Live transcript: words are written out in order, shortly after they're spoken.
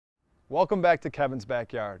Welcome back to Kevin's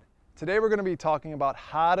Backyard. Today we're going to be talking about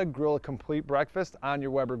how to grill a complete breakfast on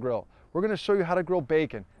your Weber grill. We're going to show you how to grill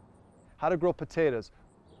bacon, how to grill potatoes.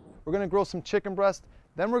 We're going to grill some chicken breast.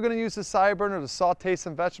 Then we're going to use the side burner to saute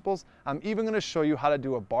some vegetables. I'm even going to show you how to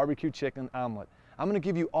do a barbecue chicken omelet. I'm going to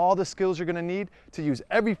give you all the skills you're going to need to use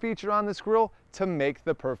every feature on this grill to make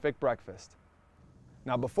the perfect breakfast.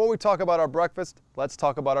 Now before we talk about our breakfast, let's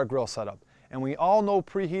talk about our grill setup. And we all know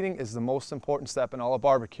preheating is the most important step in all of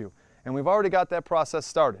barbecue. And we've already got that process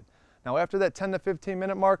started. Now after that 10 to 15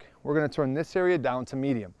 minute mark, we're going to turn this area down to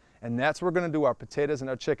medium. And that's where we're going to do our potatoes and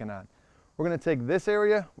our chicken on. We're going to take this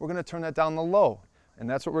area, we're going to turn that down to low. And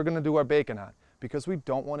that's what we're going to do our bacon on, because we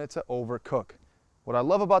don't want it to overcook. What I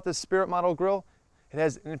love about this Spirit model grill, it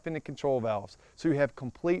has infinite control valves, so you have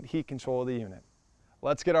complete heat control of the unit.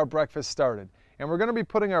 Let's get our breakfast started. And we're going to be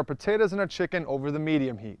putting our potatoes and our chicken over the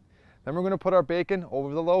medium heat. Then we're going to put our bacon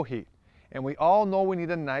over the low heat. And we all know we need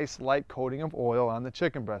a nice light coating of oil on the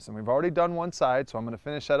chicken breast. And we've already done one side, so I'm going to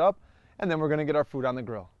finish that up. And then we're going to get our food on the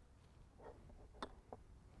grill.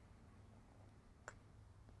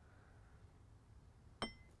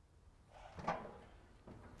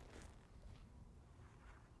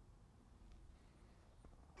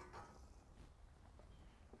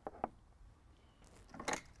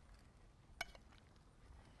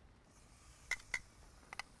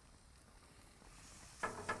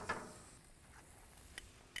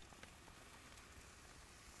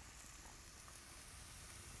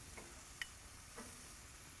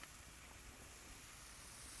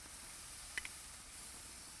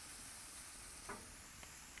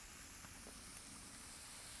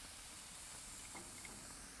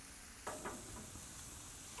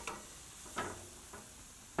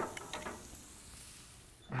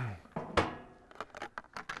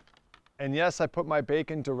 And yes, I put my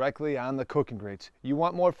bacon directly on the cooking grates. You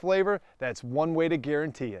want more flavor? That's one way to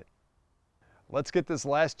guarantee it. Let's get this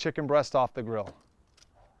last chicken breast off the grill.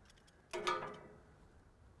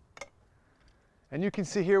 And you can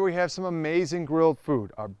see here we have some amazing grilled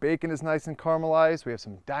food. Our bacon is nice and caramelized. We have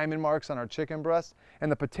some diamond marks on our chicken breast,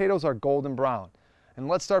 and the potatoes are golden brown. And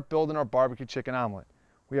let's start building our barbecue chicken omelet.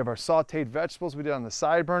 We have our sauteed vegetables we did on the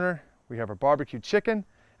side burner. We have our barbecue chicken,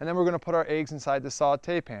 and then we're going to put our eggs inside the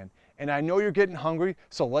saute pan. And I know you're getting hungry,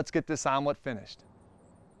 so let's get this omelet finished.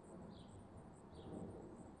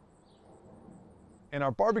 And our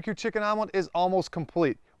barbecue chicken omelet is almost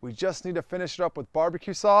complete. We just need to finish it up with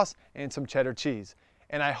barbecue sauce and some cheddar cheese.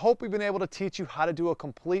 And I hope we've been able to teach you how to do a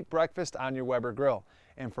complete breakfast on your Weber grill.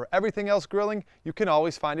 And for everything else grilling, you can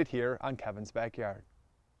always find it here on Kevin's Backyard.